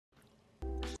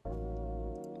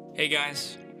Hey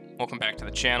guys, welcome back to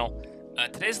the channel.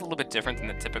 Today's a little bit different than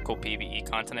the typical PvE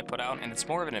content I put out, and it's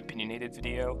more of an opinionated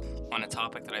video on a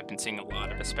topic that I've been seeing a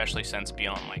lot of, especially since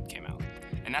Beyond Light came out,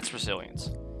 and that's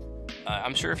resilience.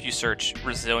 I'm sure if you search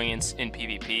resilience in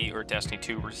PvP or Destiny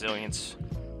 2 resilience,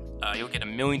 you'll get a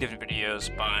million different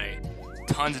videos by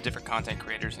tons of different content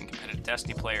creators and competitive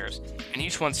Destiny players, and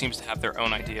each one seems to have their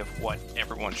own idea of what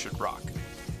everyone should rock.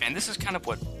 And this is kind of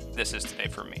what this is today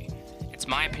for me. It's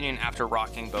my opinion after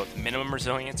rocking both minimum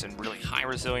resilience and really high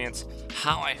resilience,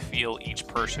 how I feel each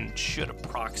person should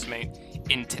approximate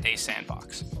in today's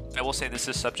sandbox. I will say this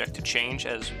is subject to change,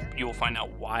 as you will find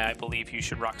out why I believe you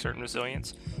should rock certain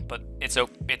resilience, but it's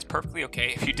perfectly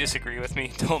okay if you disagree with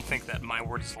me. Don't think that my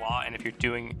word is law, and if you're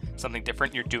doing something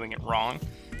different, you're doing it wrong.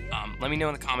 Let me know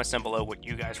in the comments down below what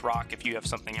you guys rock if you have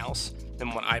something else than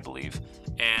what I believe.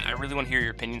 And I really want to hear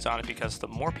your opinions on it, because the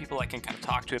more people I can kind of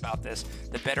talk to about this,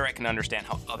 the better I can understand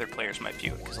how other players might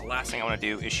view it. Because the last thing I want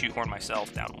to do is shoehorn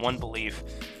myself down one belief,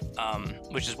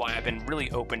 which is why I've been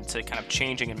really open to kind of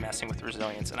changing and messing with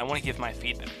resilience, and I want to give my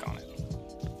feedback on it.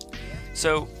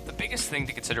 So the biggest thing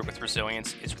to consider with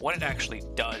resilience is what it actually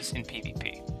does in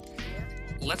PvP.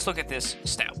 Let's look at this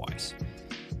stat-wise.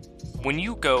 When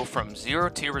you go from 0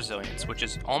 tier resilience, which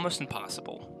is almost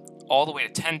impossible, all the way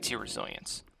to 10 tier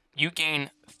resilience, you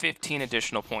gain 15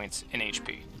 additional points in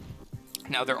HP.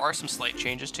 Now, there are some slight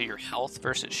changes to your health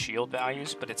versus shield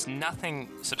values, but it's nothing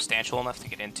substantial enough to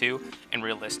get into, and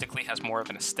realistically has more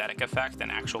of an aesthetic effect than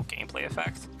actual gameplay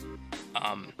effect.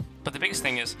 But the biggest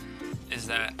thing is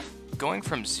that going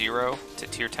from 0 to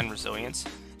tier 10 resilience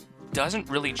doesn't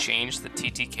really change the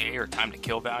TTK or time to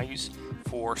kill values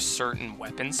for certain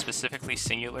weapons, specifically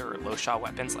singular or low shot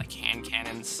weapons like hand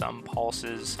cannons, some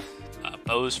pulses,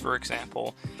 bows for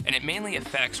example, and it mainly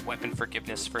affects weapon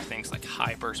forgiveness for things like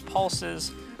high burst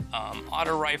pulses,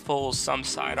 auto rifles, some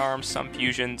sidearms, some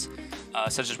fusions,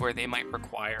 such as where they might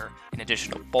require an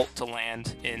additional bolt to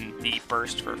land in the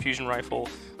burst for a fusion rifle,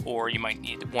 or you might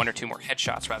need 1 or 2 more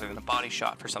headshots rather than a body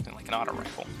shot for something like an auto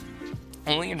rifle.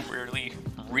 Only in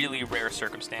really rare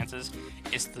circumstances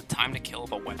is the time to kill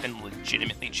of a weapon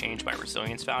legitimately changed by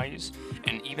resilience values,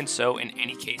 and even so, in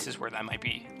any cases where that might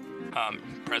be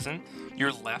present,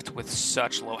 you're left with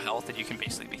such low health that you can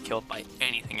basically be killed by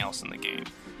anything else in the game.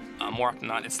 More often than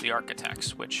not, it's the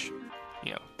architects, which,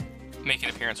 make an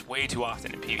appearance way too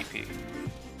often in PvP.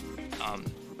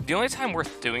 The only time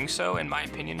worth doing so, in my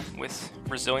opinion, with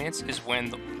resilience is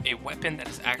when a weapon that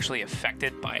is actually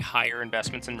affected by higher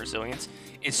investments in resilience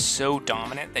is so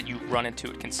dominant that you run into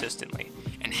it consistently.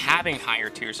 And having higher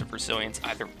tiers of resilience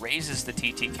either raises the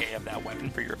TTK of that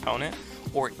weapon for your opponent,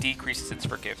 or it decreases its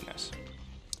forgiveness.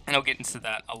 And I'll get into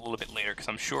that a little bit later, because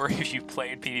I'm sure if you've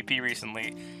played PvP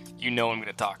recently, you know what I'm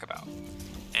going to talk about.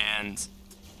 And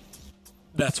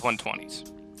that's 120s.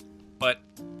 But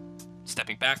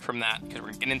stepping back from that, because we're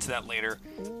going to get into that later,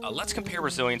 let's compare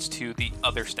resilience to the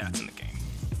other stats in the game.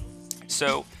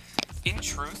 So, in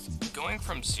truth, going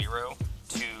from 0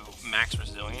 to max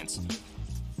resilience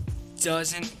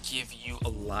doesn't give you a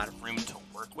lot of room to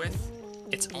work with.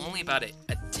 It's only about a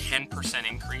 10%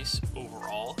 increase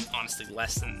overall, honestly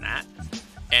less than that.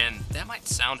 And that might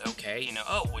sound okay,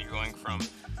 oh, well, you're going from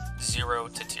 0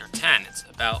 to tier 10, it's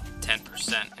about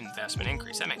 10% investment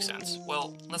increase, that makes sense.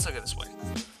 Well, let's look at it this way.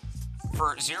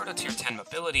 For 0 to tier 10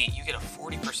 mobility, you get a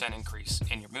 40% increase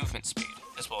in your movement speed,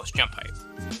 as well as jump height.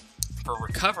 For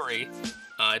recovery,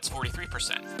 it's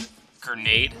 43%.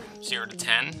 Grenade, 0 to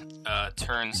 10,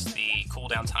 turns the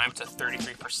cooldown time to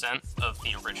 33% of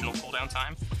the original cooldown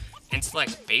time.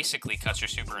 Intellect basically cuts your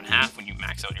super in half when you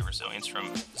max out your resilience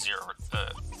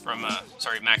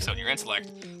max out your intellect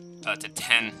to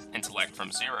 10 intellect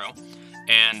from 0.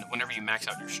 And whenever you max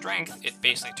out your strength, it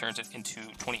basically turns it into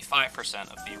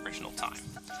 25% of the original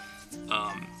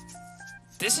time.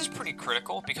 This is pretty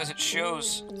critical because it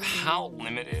shows how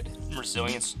limited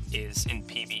resilience is in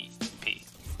PvP.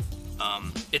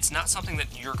 It's not something that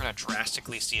you're going to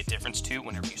drastically see a difference to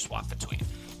whenever you swap between.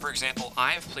 For example,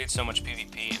 I've played so much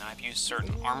PvP and I've used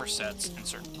certain armor sets and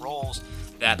certain roles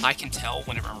that I can tell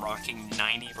whenever I'm rocking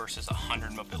 90 versus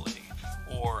 100 mobility.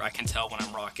 Or I can tell when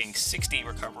I'm rocking 60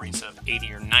 recovery instead of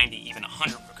 80 or 90, even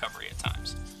 100 recovery at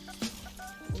times.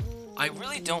 I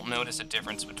really don't notice a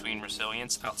difference between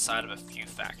resilience outside of a few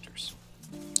factors.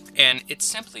 And it's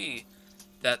simply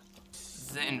that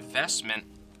the investment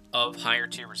of higher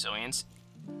tier resilience,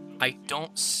 I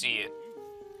don't see it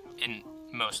in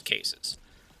most cases.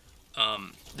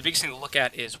 The biggest thing to look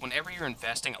at is whenever you're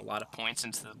investing a lot of points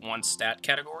into the one stat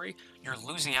category, you're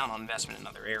losing out on investment in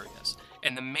other areas.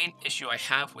 And the main issue I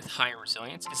have with higher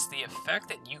resilience is the effect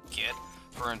that you get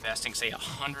for investing, say,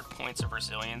 100 points of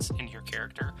resilience into your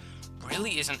character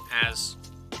really isn't as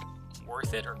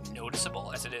worth it or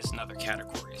noticeable as it is in other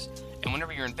categories. And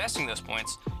whenever you're investing those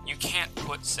points, you can't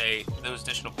put, say, those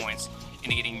additional points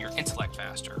into getting your intellect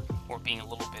faster, or being a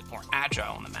little bit more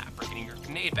agile on the map, or getting your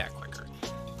grenade back quicker.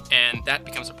 And that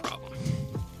becomes a problem.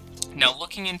 Now,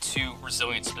 looking into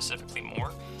resilience specifically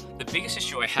more, the biggest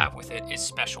issue I have with it is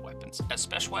special weapons, as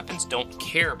special weapons don't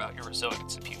care about your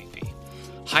resilience in PvP.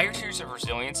 Higher tiers of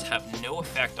resilience have no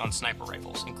effect on sniper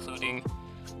rifles, including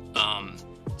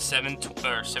 72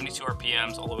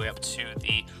 RPMs all the way up to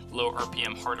the low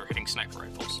RPM, harder hitting sniper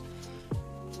rifles.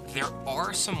 There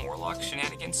are some Warlock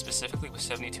shenanigans, specifically with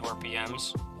 72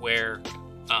 RPMs, where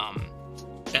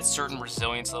at certain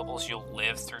resilience levels you'll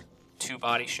live through 2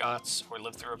 body shots, or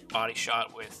live through a body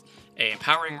shot with a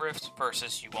empowering rift,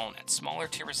 versus you won't at smaller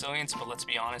tier resilience. But let's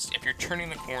be honest, if you're turning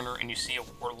the corner and you see a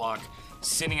Warlock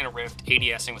sitting in a rift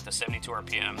ADSing with a 72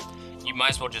 RPM, you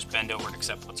might as well just bend over and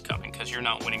accept what's coming, because you're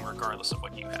not winning regardless of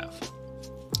what you have.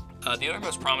 The other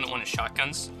most prominent one is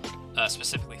shotguns,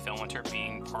 specifically Felwinter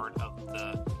being part of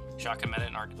the shotgun meta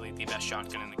and arguably the best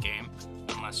shotgun in the game,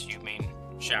 unless you main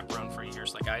Chaperone for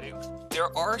years like I do.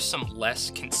 There are some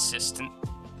less consistent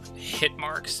hit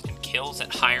marks and kills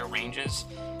at higher ranges,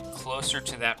 closer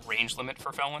to that range limit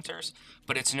for Felwinters,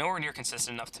 but it's nowhere near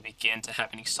consistent enough to begin to have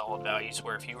any solid values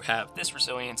where if you have this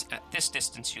resilience at this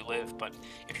distance you live, but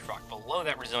if you rock below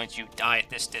that resilience you die at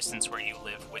this distance where you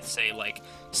live with, say, like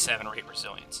 7 or 8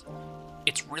 resilience.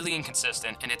 It's really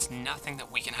inconsistent, and it's nothing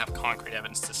that we can have concrete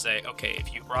evidence to say, okay,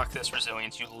 if you rock this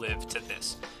resilience, you live to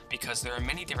this. Because there are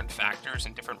many different factors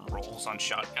and different roles on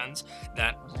shotguns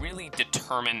that really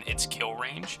determine its kill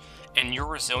range, and your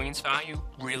resilience value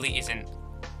really isn't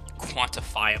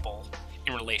quantifiable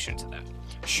in relation to that.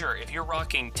 Sure, if you're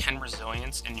rocking 10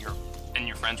 resilience and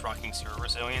your friend's rocking 0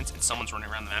 resilience and someone's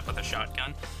running around the map with a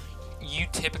shotgun, you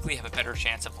typically have a better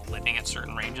chance of living at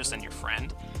certain ranges than your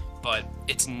friend. But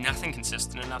it's nothing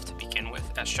consistent enough to begin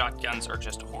with, as shotguns are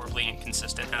just horribly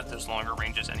inconsistent at those longer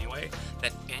ranges anyway,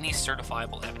 that any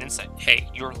certifiable evidence that, hey,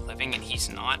 you're living and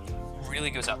he's not, really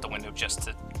goes out the window just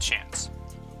to chance.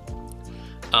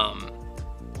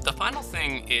 The final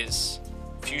thing is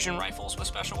fusion rifles with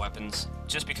special weapons,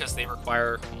 just because they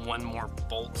require 1 more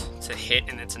bolt to hit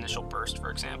in its initial burst, for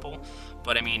example.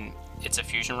 But I mean, it's a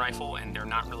fusion rifle and they're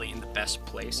not really in the best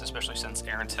place, especially since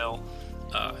Arantel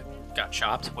got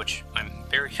chopped, which I'm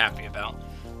very happy about.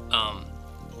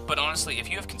 But honestly, if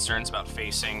you have concerns about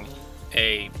facing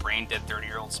a brain-dead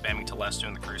 30-year-old spamming Telesto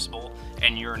in the Crucible,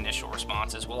 and your initial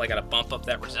response is, well, I gotta bump up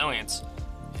that resilience,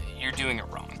 you're doing it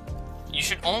wrong. You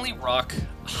should only rock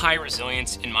high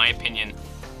resilience, in my opinion,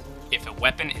 if a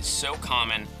weapon is so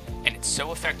common and it's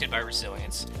so affected by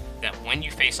resilience that when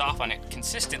you face off on it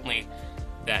consistently,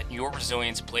 that your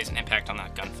resilience plays an impact on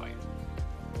that gunfight.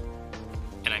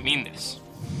 And I mean this.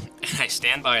 And I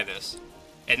stand by this,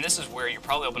 and this is where you're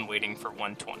probably all been waiting for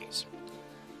 120s.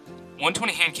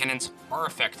 120 hand cannons are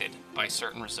affected by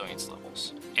certain resilience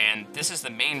levels, and this is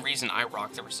the main reason I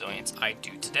rock the resilience I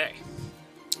do today.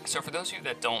 So for those of you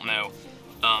that don't know,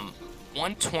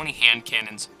 120 hand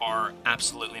cannons are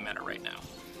absolutely meta right now.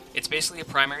 It's basically a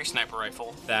primary sniper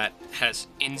rifle that has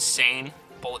insane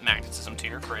bullet magnetism to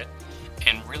your crit,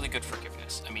 and really good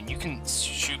forgiveness. I mean, you can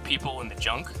shoot people in the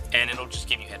junk, and it'll just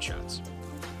give you headshots.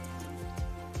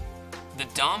 The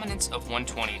dominance of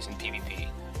 120s in PvP,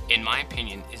 in my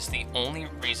opinion, is the only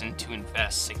reason to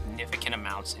invest significant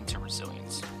amounts into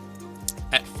resilience.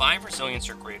 At 5 resilience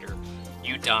or greater,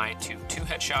 you die to 2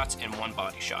 headshots and 1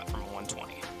 body shot from a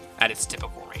 120 at its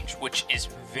typical range, which is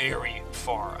very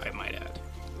far, I might add.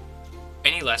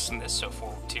 Any less than this, so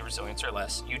 4 tier resilience or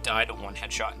less, you die to 1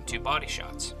 headshot and 2 body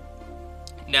shots.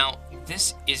 Now,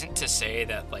 this isn't to say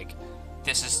that, like,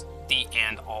 this is the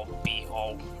end-all,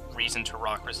 be-all reason to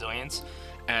rock resilience,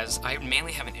 as I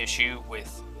mainly have an issue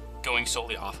with going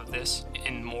solely off of this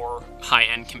in more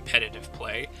high-end competitive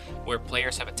play, where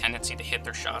players have a tendency to hit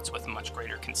their shots with much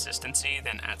greater consistency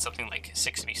than at something like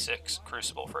 6v6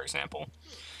 Crucible, for example,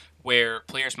 where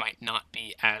players might not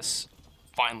be as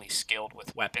finely skilled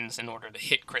with weapons in order to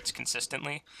hit crits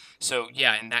consistently. So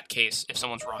yeah, in that case, if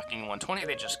someone's rocking 120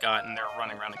 they just got and they're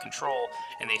running around in control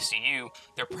and they see you,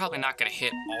 they're probably not going to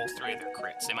hit all 3 of their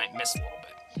crits. They might miss a little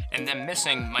bit. And them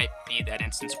missing might be that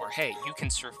instance where, hey, you can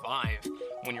survive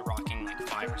when you're rocking like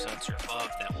 5 resilience or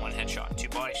above that 1 headshot and 2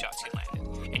 body shots he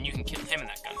landed, and you can kill him in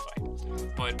that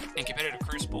gunfight. But in competitive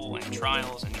Crucible and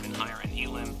Trials and even higher end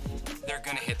Elim, they're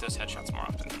going to hit those headshots more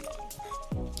often than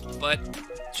not. But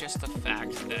just the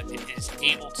fact that it is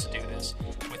able to do this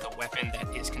with a weapon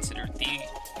that is considered the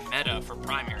meta for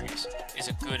primaries is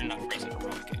a good enough reason to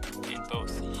rock it in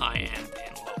both high-end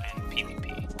and low-end PvP.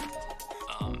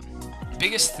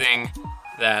 Biggest thing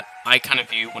that I kind of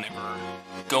view whenever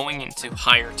going into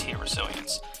higher tier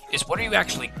resilience is, what are you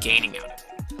actually gaining out of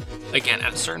it? Again,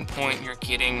 at a certain point, you're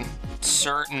getting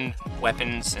certain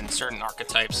weapons and certain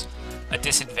archetypes a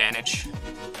disadvantage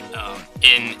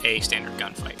in a standard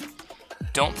gunfight.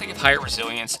 Don't think of higher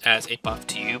resilience as a buff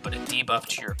to you, but a debuff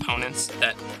to your opponents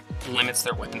that limits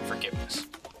their weapon forgiveness.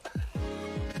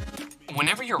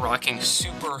 Whenever you're rocking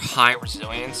super high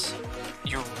resilience,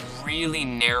 you're really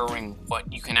narrowing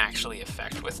what you can actually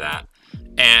affect with that.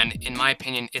 And in my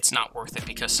opinion, it's not worth it,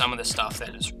 because some of the stuff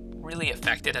that is really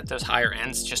affected at those higher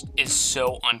ends just is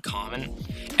so uncommon,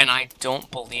 and I don't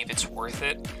believe it's worth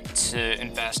it to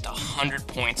invest 100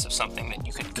 points of something that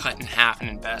you could cut in half and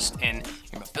invest in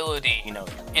your mobility, you know,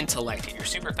 your intellect, your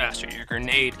super faster, your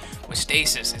grenade with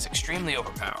stasis is extremely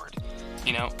overpowered.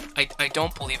 You know, I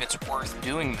don't believe it's worth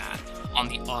doing that on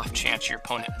the off chance your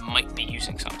opponent might be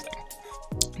using something.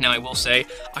 Now, I will say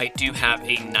I do have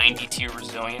a 9 tier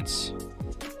resilience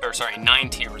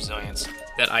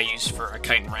that I use for a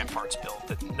Kite and Ramparts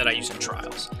build that I use in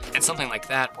trials. And something like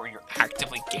that, where you're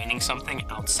actively gaining something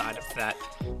outside of that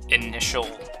initial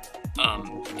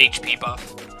HP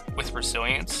buff with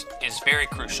resilience, is very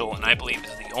crucial, and I believe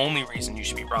is the only reason you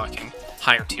should be rocking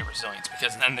higher tier resilience,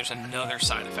 because then there's another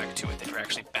side effect to it that you're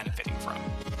actually benefiting from.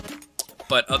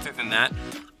 But other than that,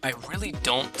 I really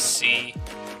don't see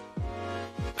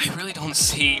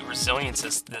resilience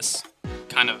as this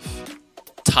kind of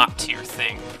top tier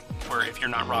thing, where if you're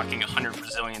not rocking 100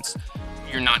 resilience,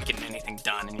 you're not getting anything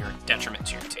done and you're a detriment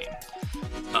to your team.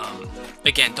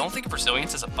 Again, don't think of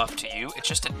resilience as a buff to you. It's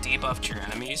just a debuff to your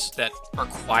enemies that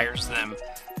requires them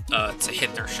to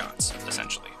hit their shots,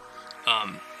 essentially.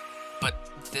 But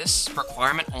this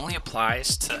requirement only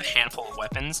applies to a handful of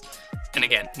weapons, and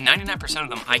again, 99% of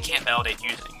them I can't validate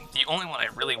using. The only one I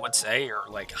really would say are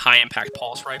like high impact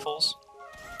pulse rifles,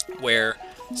 where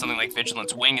something like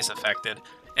Vigilance Wing is affected,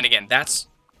 and again, that's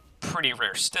pretty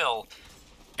rare still,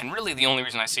 and really the only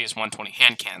reason I see is 120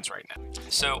 hand cannons right now.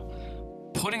 So,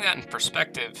 putting that in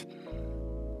perspective,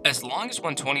 as long as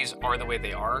 120s are the way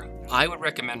they are, I would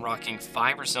recommend rocking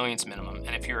 5 resilience minimum,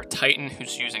 and if you're a Titan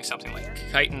who's using something like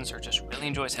Titans or just really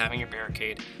enjoys having your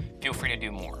barricade, feel free to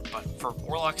do more. But for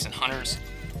Warlocks and Hunters,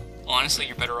 honestly,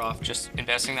 you're better off just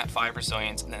investing that 5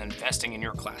 resilience and then investing in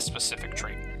your class-specific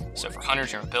trait. So for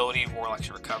Hunters, your mobility, Warlocks,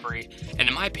 your recovery, and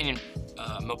in my opinion,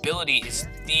 mobility is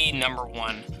the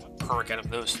 #1 perk out of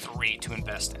those 3 to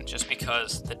invest in, just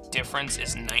because the difference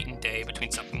is night and day between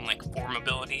something like 4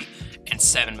 mobility and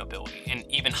 7 mobility, and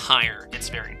even higher, it's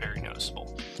very, very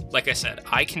noticeable. Like I said,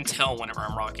 I can tell whenever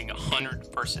I'm rocking 100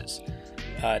 versus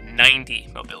 90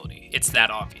 mobility. It's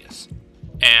that obvious.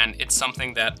 And it's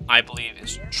something that I believe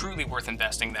is truly worth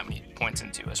investing that many points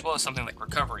into, as well as something like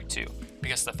recovery too.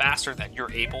 Because the faster that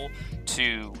you're able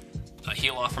to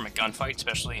heal off from a gunfight,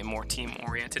 especially in more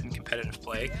team-oriented and competitive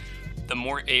play, the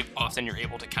more often you're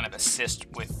able to kind of assist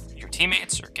with your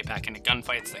teammates or get back into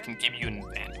gunfights that can give you an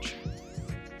advantage.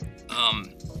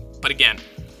 But again,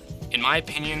 in my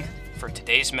opinion, for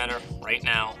today's meta right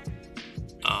now,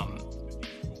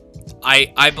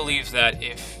 I believe that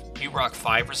if you rock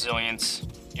 5 resilience,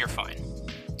 you're fine.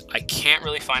 I can't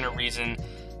really find a reason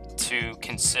to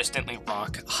consistently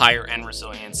rock higher end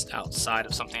resilience outside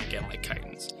of something again like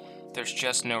Titans. There's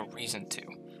just no reason to.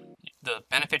 The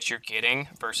benefits you're getting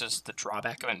versus the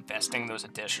drawback of investing those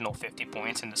additional 50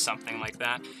 points into something like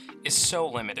that is so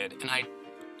limited, and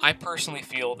I personally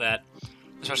feel that,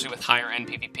 especially with higher end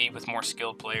PvP with more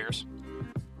skilled players,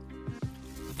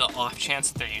 the off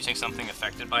chance that they're using something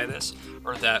affected by this,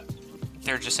 or that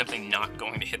they're just simply not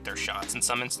going to hit their shots in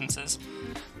some instances,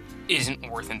 isn't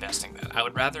worth investing that. I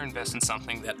would rather invest in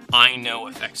something that I know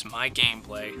affects my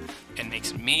gameplay and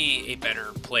makes me a better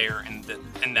player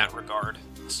in that regard.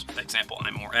 For example,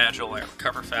 I'm more agile, I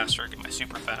recover faster, get my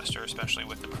super faster, especially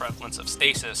with the prevalence of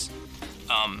stasis.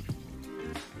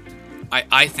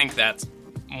 I think that's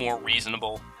more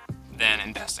reasonable than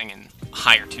investing in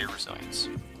higher tier resilience.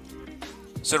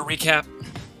 So to recap,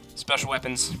 special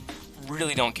weapons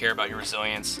really don't care about your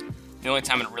resilience. The only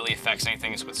time it really affects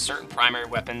anything is with certain primary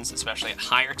weapons, especially at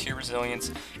higher tier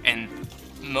resilience, and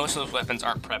most of those weapons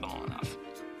aren't prevalent enough.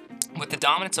 With the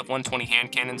dominance of 120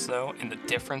 hand cannons though, and the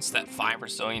difference that 5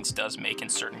 resilience does make in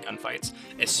certain gunfights,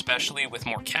 especially with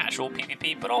more casual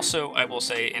PvP, but also, I will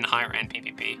say, in higher end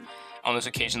PvP, on those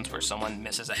occasions where someone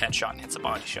misses a headshot and hits a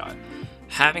body shot,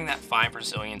 having that 5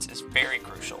 resilience is very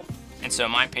crucial. And so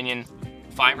in my opinion,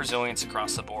 5 resilience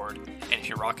across the board, and if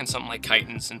you're rocking something like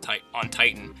Titans and on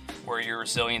Titan, where your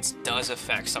resilience does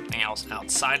affect something else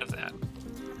outside of that,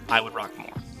 I would rock more.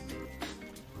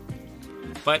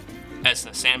 But as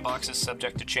the sandbox is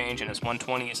subject to change and as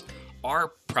 120s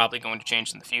are probably going to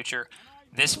change in the future,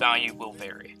 this value will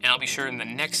vary. And I'll be sure in the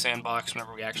next sandbox,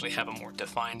 whenever we actually have a more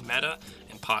defined meta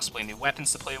and possibly new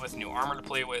weapons to play with, new armor to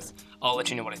play with, I'll let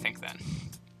you know what I think then.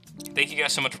 Thank you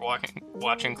guys so much for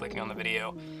watching, clicking on the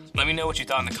video. Let me know what you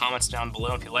thought in the comments down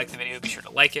below. If you liked the video, be sure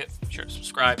to like it, be sure to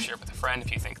subscribe, share it with a friend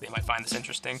if you think they might find this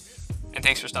interesting. And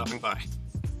thanks for stopping by.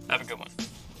 Have a good one.